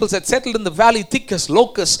eastern peoples had settled in the valley thick as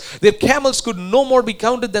locusts. Their camels could no more be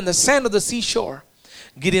counted than the sand of the seashore.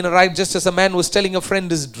 Gideon arrived just as a man was telling a friend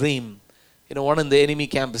his dream. One in the enemy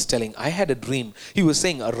camp is telling, I had a dream. He was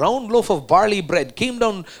saying, a round loaf of barley bread came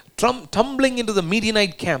down tumbling into the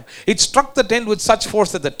Midianite camp. It struck the tent with such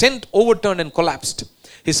force that the tent overturned and collapsed.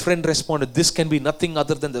 His friend responded, this can be nothing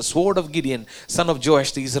other than the sword of Gideon, son of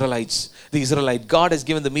Joash, the Israelite. God has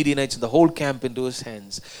given the Midianites and the whole camp into his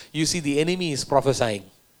hands. You see, the enemy is prophesying.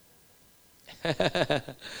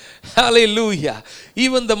 Hallelujah.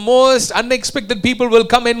 Even the most unexpected people will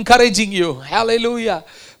come encouraging you. Hallelujah.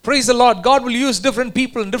 Praise the Lord. God will use different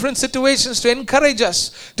people in different situations to encourage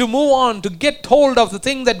us to move on, to get hold of the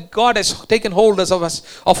thing that God has taken hold of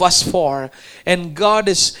us for. And God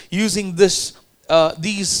is using these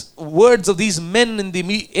words of these men in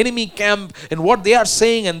the enemy camp and what they are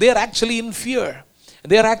saying, and they are actually in fear.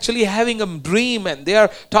 They are actually having a dream, and they are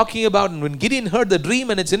talking about, and when Gideon heard the dream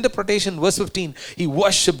and its interpretation, verse 15, he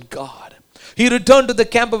worshipped God. He returned to the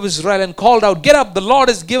camp of Israel and called out, get up, the Lord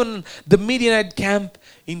has given the Midianite camp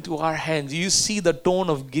into our hands. You see the tone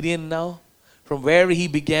of Gideon now? From where he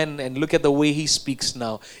began, and look at the way he speaks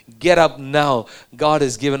now. Get up now. God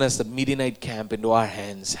has given us the Midianite camp into our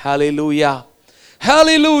hands. Hallelujah.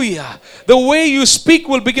 Hallelujah. The way you speak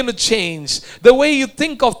will begin to change. The way you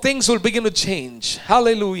think of things will begin to change.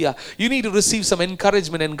 Hallelujah. You need to receive some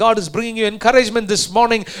encouragement, and God is bringing you encouragement this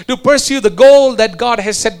morning to pursue the goal that God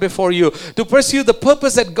has set before you, to pursue the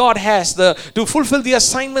purpose that God has, to fulfill the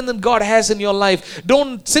assignment that God has in your life.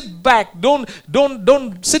 Don't sit back. Don't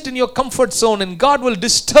sit in your comfort zone, and God will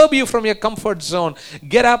disturb you from your comfort zone.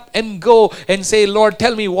 Get up and go and say, Lord,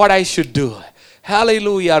 tell me what I should do.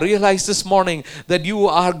 Hallelujah. Realize this morning that you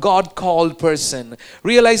are a God-called person.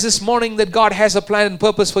 Realize this morning that God has a plan and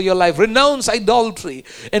purpose for your life. Renounce idolatry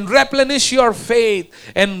and replenish your faith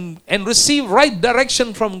and receive right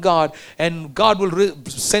direction from God. And God will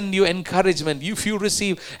send you encouragement.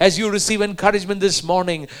 As you receive encouragement this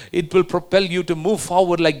morning, it will propel you to move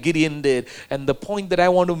forward like Gideon did. And the point that I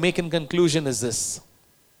want to make in conclusion is this.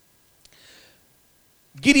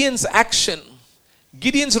 Gideon's action,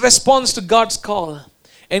 Gideon's response to God's call,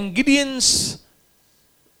 and Gideon's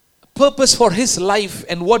purpose for his life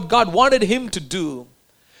and what God wanted him to do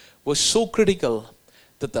was so critical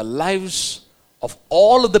that the lives of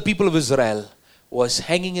all of the people of Israel was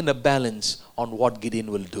hanging in a balance on what Gideon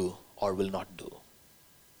will do or will not do.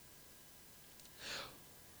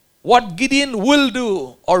 What Gideon will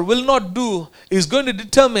do or will not do is going to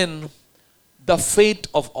determine the fate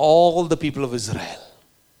of all the people of Israel.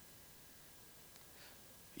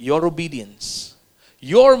 Your obedience,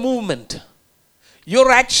 your movement,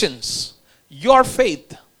 your actions, your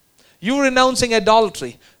faith, you renouncing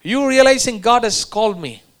idolatry, you realizing God has called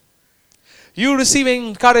me, you receiving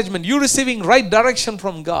encouragement, you receiving right direction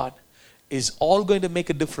from God, is all going to make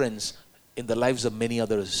a difference in the lives of many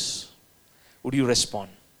others. Would you respond?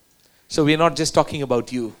 So we're not just talking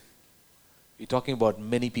about you. We're talking about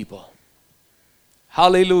many people.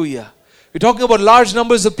 Hallelujah. We're talking about large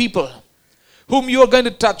numbers of people whom you are going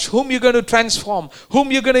to touch, whom you're going to transform,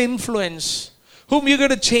 whom you're going to influence, whom you're going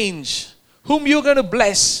to change, whom you're going to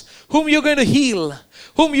bless, whom you're going to heal,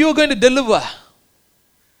 whom you're going to deliver.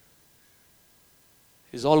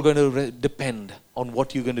 It's all going to depend on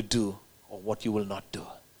what you're going to do or what you will not do.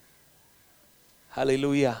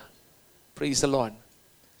 Hallelujah. Praise the Lord.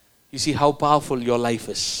 You see how powerful your life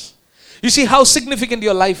is. You see how significant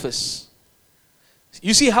your life is.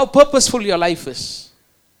 You see how purposeful your life is.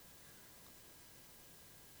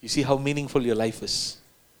 You see how meaningful your life is.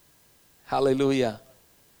 Hallelujah.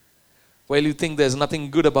 While you think there's nothing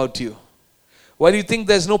good about you, while you think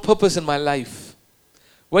there's no purpose in my life,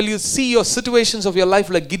 while you see your situations of your life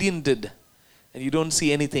like Gideon did, and you don't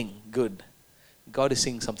see anything good, God is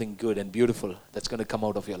seeing something good and beautiful that's going to come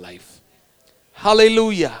out of your life.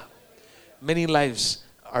 Hallelujah. Many lives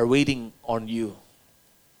are waiting on you.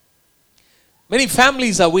 Many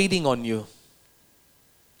families are waiting on you.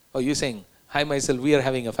 Oh, you're saying, hi myself, we are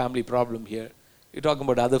having a family problem here. You're talking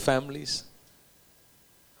about other families?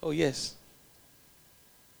 Oh, yes.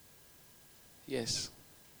 Yes.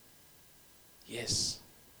 Yes.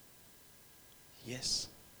 Yes.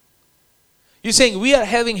 You're saying we are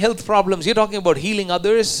having health problems. You're talking about healing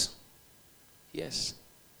others? Yes.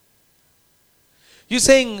 You're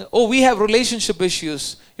saying, oh, we have relationship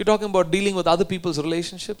issues. You're talking about dealing with other people's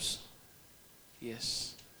relationships?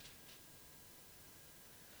 Yes.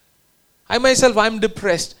 I myself, I'm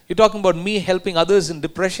depressed. You're talking about me helping others in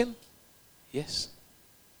depression? Yes.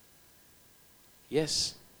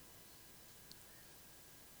 Yes.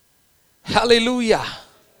 Hallelujah.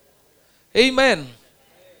 Amen.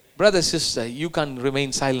 Brother, sister, you can't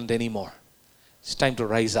remain silent anymore. It's time to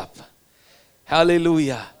rise up.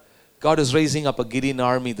 Hallelujah. God is raising up a Gideon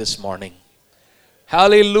army this morning.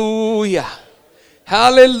 Hallelujah.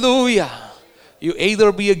 Hallelujah. You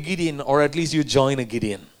either be a Gideon or at least you join a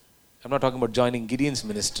Gideon. I'm not talking about joining Gideon's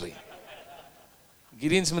ministry.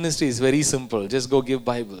 Gideon's ministry is very simple. Just go give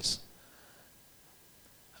Bibles.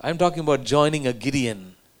 I'm talking about joining a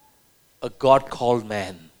Gideon, a God-called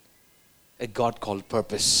man, a God-called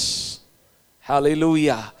purpose.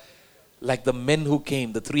 Hallelujah. Like the men who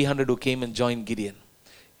came, the 300 who came and joined Gideon.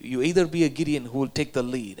 You either be a Gideon who will take the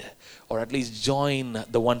lead or at least join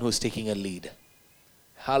the one who's taking a lead.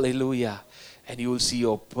 Hallelujah. And you will see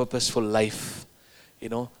your purposeful life,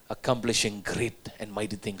 accomplishing great and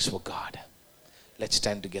mighty things for God. Let's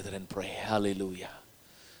stand together and pray. Hallelujah.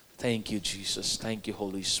 Thank you, Jesus. Thank you,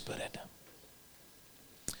 Holy Spirit.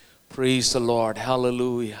 Praise the Lord.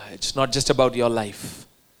 Hallelujah. It's not just about your life.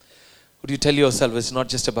 Would you tell yourself it's not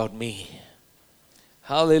just about me?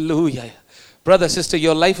 Hallelujah. Brother, sister,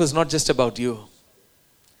 your life is not just about you.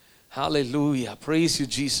 Hallelujah. Praise you,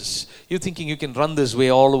 Jesus. You're thinking you can run this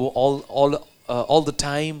way all the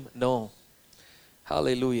time? No.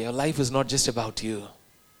 Hallelujah. Your life is not just about you.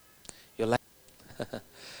 Your life.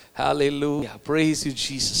 Hallelujah. Praise you,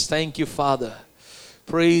 Jesus. Thank you, Father.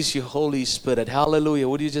 Praise you, Holy Spirit. Hallelujah.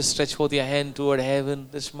 Would you just stretch forth your hand toward heaven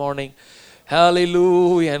this morning?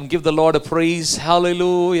 Hallelujah. And give the Lord a praise.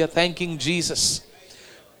 Hallelujah. Thanking Jesus.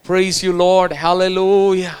 Praise you, Lord.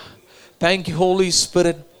 Hallelujah. Thank you, Holy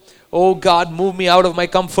Spirit. Oh God, move me out of my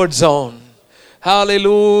comfort zone.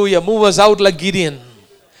 Hallelujah. Move us out like Gideon.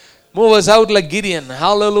 Move us out like Gideon.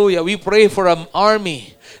 Hallelujah. We pray for an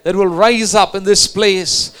army that will rise up in this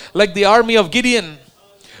place like the army of Gideon.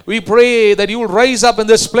 We pray that you will rise up in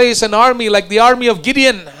this place an army like the army of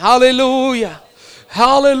Gideon. Hallelujah.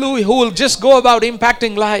 Hallelujah. Who will just go about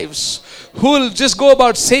impacting lives. Who will just go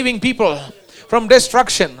about saving people from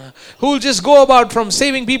destruction. Who will just go about from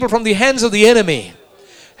saving people from the hands of the enemy.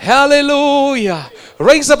 Hallelujah.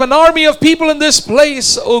 Raise up an army of people in this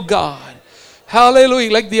place, oh God.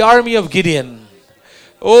 Hallelujah. Like the army of Gideon.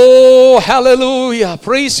 Oh, hallelujah.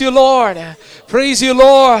 Praise you, Lord. Praise you,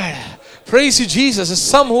 Lord. Praise you, Jesus. There's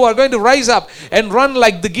some who are going to rise up and run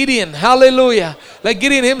like the Gideon. Hallelujah. Like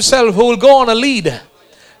Gideon himself, who will go on a lead.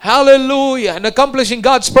 Hallelujah. And accomplishing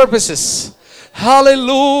God's purposes.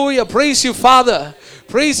 Hallelujah. Praise you, Father.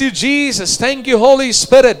 Praise you, Jesus. Thank you, Holy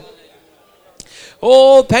Spirit.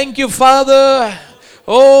 Oh, thank you, Father.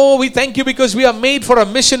 Oh, we thank you because we are made for a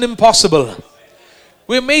mission impossible.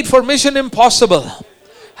 We are made for mission impossible.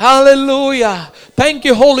 Hallelujah. Thank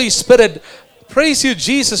you, Holy Spirit. Praise you,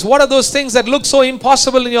 Jesus. What are those things that look so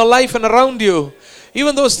impossible in your life and around you?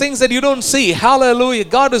 Even those things that you don't see. Hallelujah.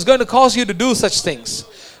 God is going to cause you to do such things.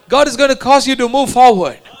 God is going to cause you to move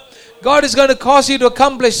forward. God is going to cause you to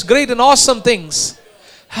accomplish great and awesome things.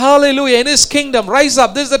 Hallelujah. In His kingdom, rise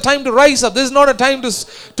up. This is the time to rise up. This is not a time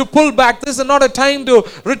to pull back. This is not a time to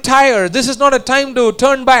retire. This is not a time to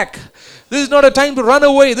turn back. This is not a time to run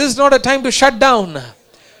away. This is not a time to shut down.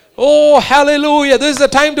 Oh, hallelujah. This is the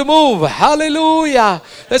time to move. Hallelujah.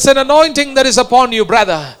 There's an anointing that is upon you,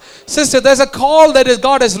 brother. Sister, there's a call that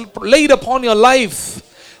God has laid upon your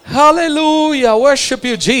life. Hallelujah. Worship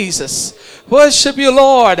you, Jesus. Worship you,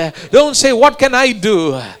 Lord. Don't say, what can I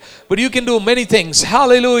do? But you can do many things.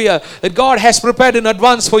 Hallelujah. That God has prepared in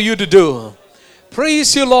advance for you to do.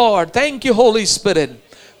 Praise you, Lord. Thank you, Holy Spirit.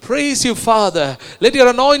 Praise you, Father. Let your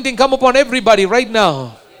anointing come upon everybody right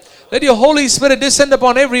now. Let your Holy Spirit descend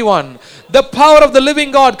upon everyone. The power of the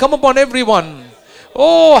living God come upon everyone.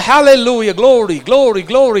 Oh, hallelujah. Glory, glory,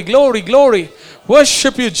 glory, glory, glory.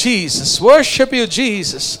 Worship you, Jesus. Worship you,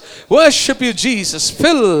 Jesus. Worship you, Jesus.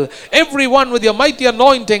 Fill everyone with your mighty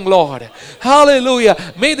anointing, Lord. Hallelujah.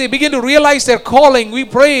 May they begin to realize their calling. We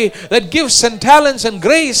pray that gifts and talents and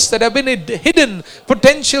grace that have been hidden,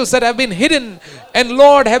 potentials that have been hidden, and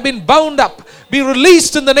Lord, have been bound up, be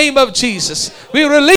released in the name of Jesus. We release